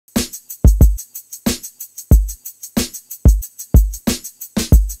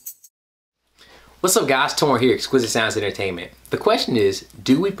What's up guys, Torn here, Exquisite Sounds Entertainment. The question is,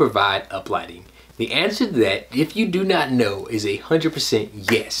 do we provide uplighting? The answer to that, if you do not know, is 100%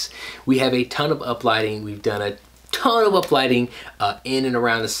 yes. We have a ton of uplighting. We've done a ton of uplighting in and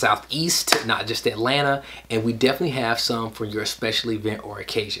around the Southeast, not just Atlanta, and we definitely have some for your special event or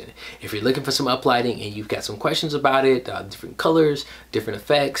occasion. If you're looking for some uplighting and you've got some questions about it, different colors, different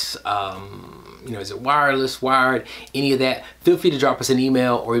effects, you know, is it wireless, wired, any of that, feel free to drop us an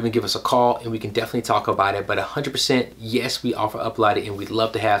email or even give us a call and we can definitely talk about it. But 100% yes, we offer uplighting and we'd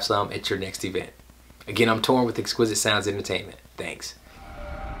love to have some at your next event. Again, I'm Torn with Exquisite Sounds Entertainment. Thanks.